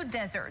about food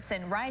deserts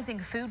and rising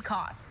food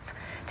costs.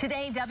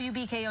 Today,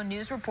 WBKO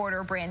News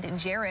reporter Brandon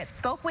Jarrett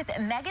spoke with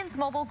Megan's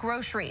Mobile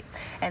Grocery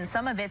and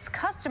some of its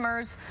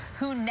customers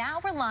who now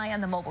rely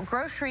on the mobile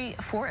grocery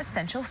for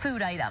essential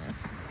food items.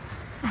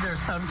 There's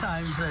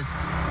sometimes that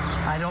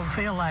I don't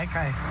feel like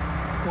I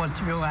want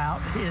to go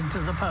out into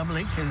the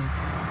public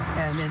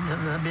and into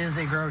the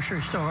busy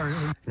grocery stores.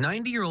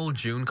 90-year-old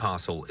June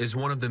Kossel is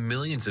one of the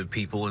millions of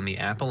people in the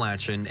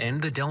Appalachian and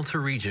the Delta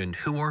region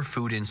who are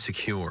food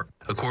insecure.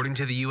 According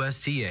to the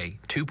USDA,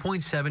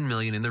 2.7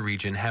 million in the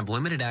region have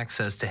limited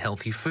access to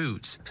healthy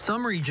foods.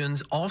 Some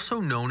regions, also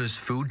known as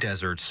food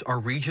deserts,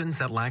 are regions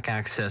that lack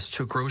access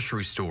to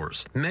grocery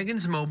stores.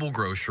 Megan's Mobile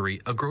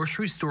Grocery, a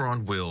grocery store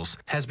on wheels,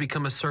 has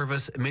become a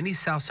service many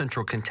South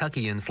Central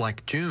Kentuckians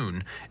like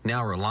June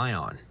now rely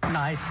on.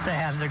 Nice to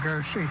have the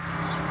grocery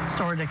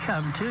store to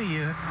come to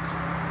you,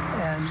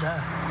 and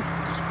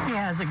he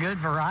has a good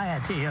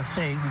variety of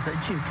things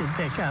that you can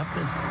pick up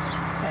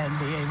and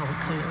be able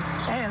to,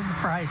 and the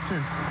price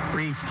is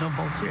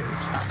reasonable too.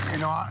 You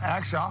know,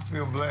 I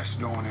feel blessed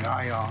doing it.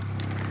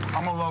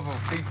 I'm a lover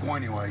of people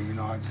anyway, you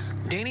know.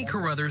 Danny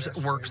Carruthers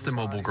works the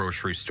mobile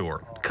grocery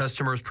store.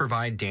 Customers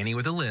provide Danny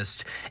with a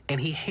list,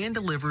 and he hand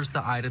delivers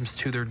the items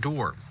to their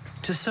door.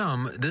 To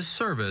some, this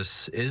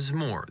service is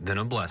more than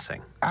a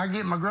blessing. I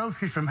get my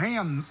groceries from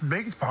him, the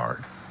biggest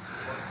part,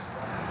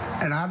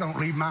 and I don't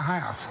leave my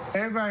house.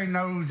 Everybody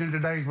knows in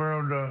today's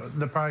world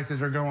the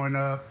prices are going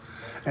up,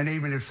 and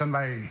even if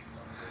somebody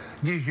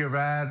gives you a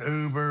ride,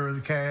 Uber,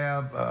 the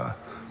cab,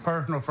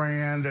 personal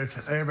friend, that's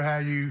ever how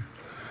you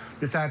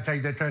decide to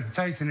take that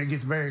transportation, it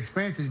gets very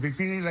expensive. If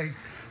you need like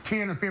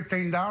 $10 or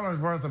 $15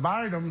 worth of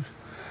items,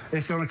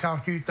 it's going to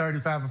cost you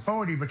 $35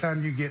 or $40 by the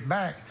time you get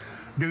back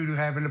due to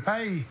having to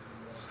pay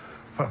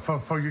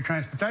for your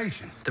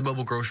transportation. The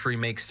mobile grocery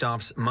makes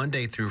stops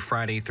Monday through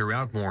Friday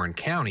throughout Warren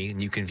County,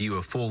 and you can view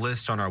a full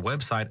list on our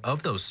website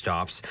of those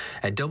stops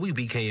at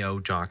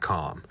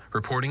WBKO.com.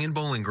 Reporting in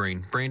Bowling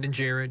Green, Brandon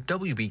Jarrett,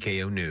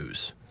 WBKO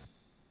News.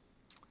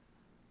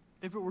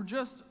 If it were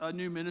just a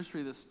new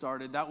ministry that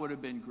started, that would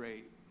have been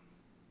great.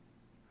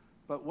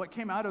 But what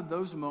came out of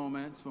those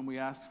moments when we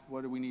asked,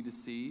 what do we need to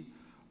see,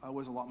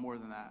 was a lot more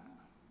than that.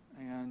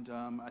 And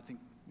I think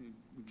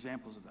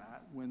examples of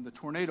that. When the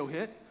tornado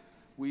hit,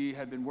 we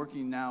had been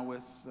working now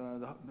with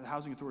the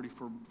Housing Authority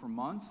for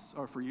months,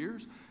 or for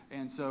years,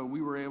 and so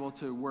we were able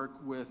to work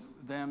with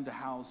them to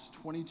house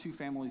 22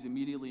 families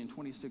immediately and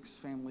 26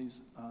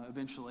 families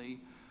eventually,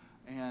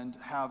 and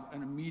have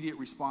an immediate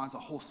response, a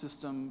whole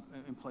system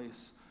in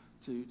place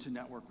to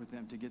network with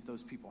them to get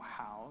those people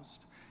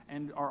housed.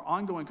 And our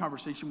ongoing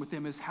conversation with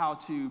them is how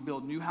to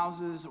build new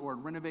houses or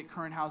renovate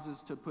current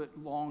houses to put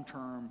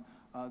long-term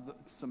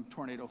some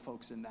tornado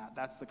folks in that.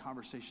 That's the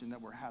conversation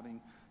that we're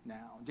having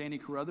now. Danny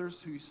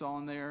Carruthers, who you saw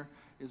in there,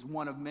 is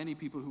one of many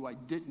people who I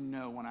didn't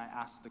know when I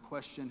asked the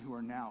question, who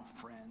are now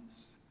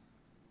friends.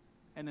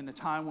 And in a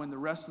time when the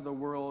rest of the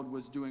world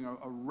was doing a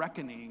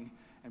reckoning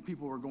and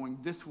people were going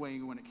this way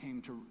when it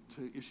came to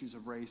issues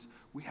of race,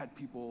 we had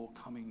people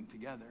coming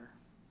together.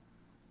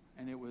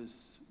 And it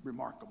was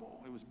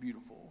remarkable. It was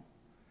beautiful.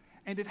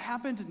 And it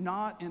happened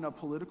not in a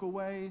political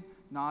way,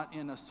 not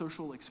in a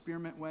social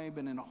experiment way,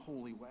 but in a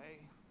holy way,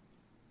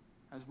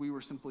 as we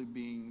were simply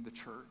being the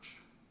church.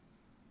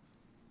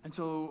 And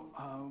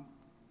so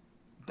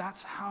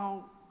that's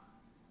how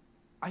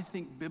I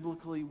think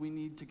biblically we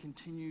need to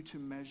continue to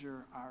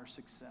measure our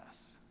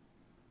success.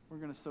 We're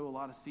going to sow a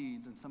lot of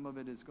seeds, and some of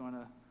it is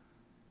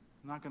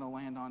not going to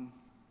land on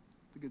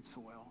the good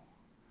soil.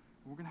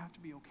 We're going to have to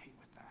be okay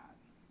with that.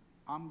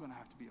 I'm going to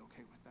have to be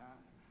okay with that.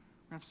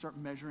 We're going to have to start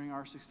measuring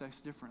our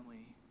success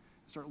differently.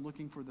 Start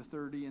looking for the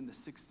 30 and the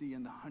 60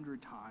 and the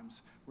 100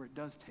 times where it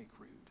does take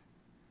root,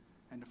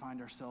 and to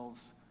find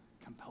ourselves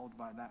compelled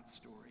by that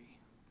story.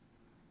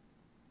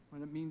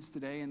 What it means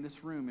today in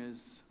this room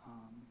is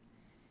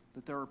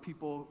that there are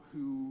people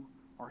who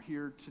are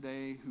here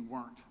today who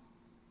weren't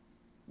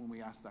when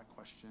we asked that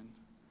question.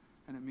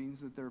 And it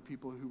means that there are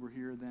people who were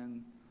here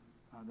then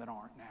that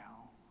aren't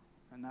now.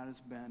 And that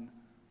has been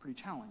pretty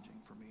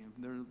challenging for me.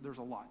 And there's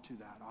a lot to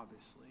that,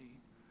 obviously.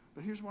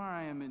 But here's where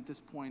I am at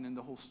this point in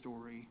the whole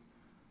story,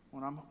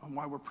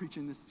 why we're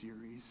preaching this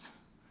series,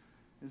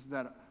 is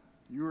that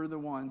you're the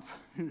ones,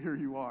 here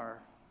you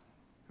are,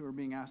 who are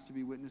being asked to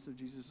be witness of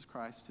Jesus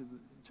Christ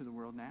to the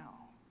world now.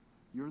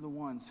 You're the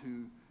ones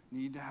who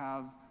need to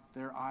have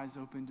their eyes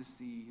open to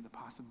see the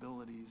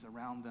possibilities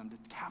around them, to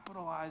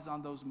capitalize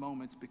on those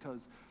moments,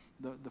 because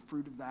the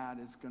fruit of that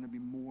is going to be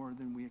more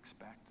than we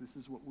expect. This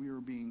is what we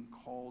are being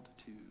called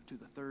to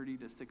the 30,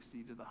 to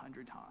 60, to the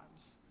 100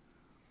 times.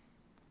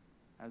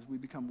 As we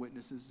become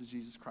witnesses to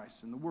Jesus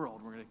Christ in the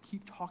world, we're going to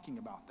keep talking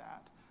about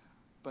that.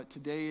 But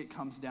today it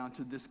comes down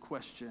to this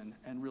question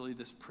and really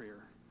this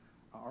prayer.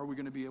 Are we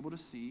going to be able to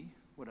see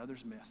what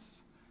others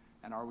miss?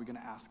 And are we going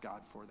to ask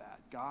God for that?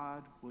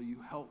 God, will you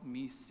help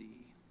me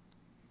see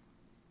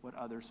what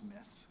others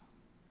miss?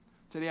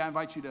 Today I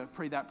invite you to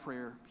pray that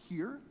prayer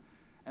here,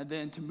 and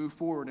then to move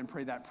forward and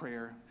pray that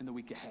prayer in the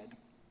week ahead.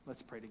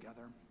 Let's pray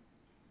together.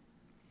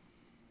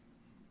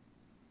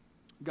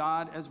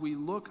 God, as we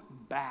look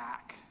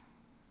back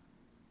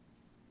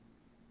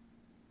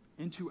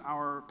into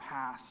our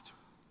past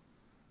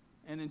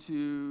and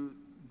into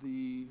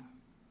the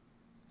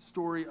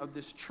story of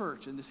this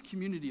church and this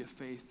community of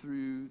faith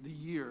through the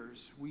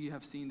years, we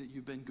have seen that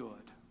you've been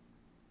good.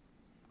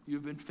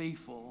 You've been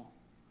faithful.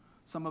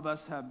 Some of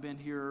us have been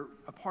here,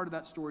 a part of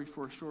that story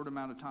for a short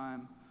amount of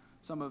time.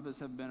 Some of us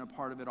have been a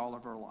part of it all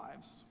of our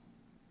lives.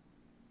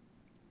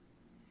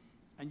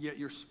 And yet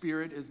your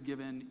Spirit is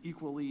given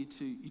equally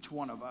to each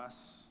one of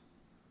us.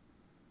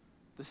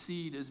 The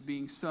seed is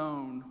being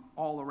sown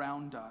all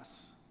around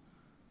us.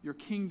 Your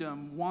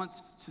kingdom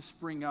wants to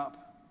spring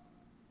up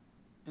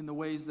in the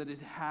ways that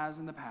it has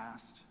in the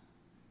past.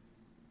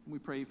 We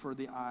pray for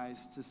the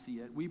eyes to see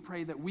it. We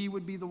pray that we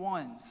would be the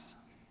ones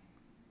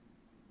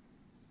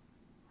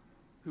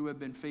who have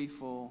been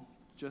faithful,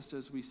 just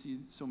as we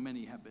see so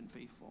many have been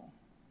faithful.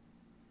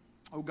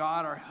 Oh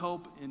God, our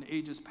help in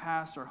ages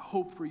past, our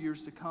hope for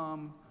years to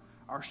come,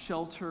 our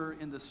shelter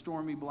in the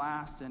stormy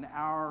blast, and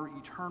our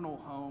eternal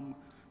home.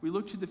 We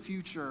look to the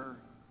future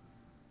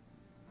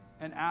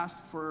and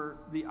ask for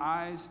the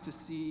eyes to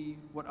see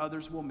what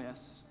others will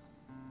miss,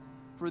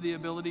 for the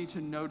ability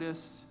to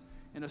notice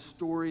in a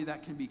story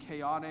that can be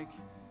chaotic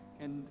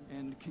and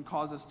can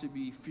cause us to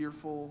be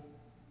fearful,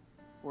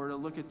 or to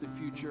look at the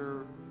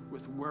future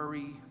with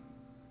worry,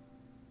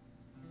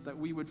 that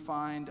we would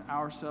find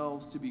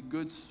ourselves to be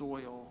good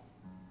soil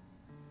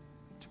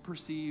to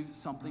perceive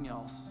something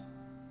else,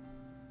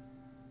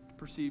 to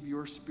perceive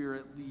your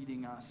Spirit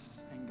leading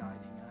us and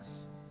guiding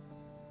us.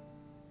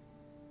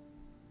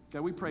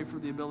 God, we pray for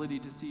the ability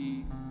to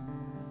see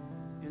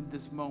in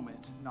this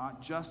moment,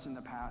 not just in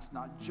the past,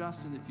 not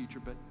just in the future,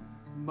 but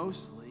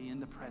mostly in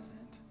the present.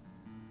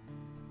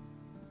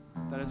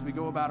 That as we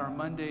go about our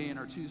Monday and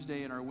our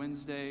Tuesday and our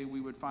Wednesday,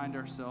 we would find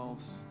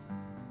ourselves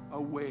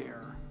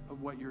aware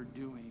of what you're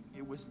doing.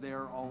 It was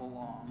there all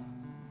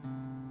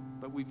along,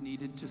 but we've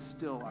needed to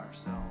still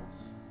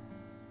ourselves,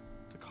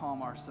 to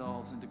calm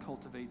ourselves, and to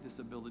cultivate this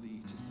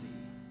ability to see.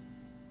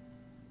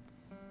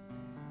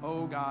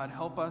 Oh God,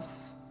 help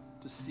us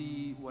to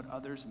see what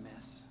others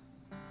miss,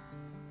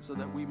 so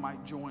that we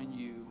might join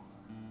you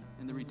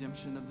in the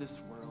redemption of this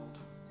world.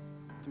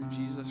 Through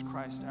Jesus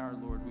Christ our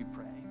Lord, we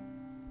pray.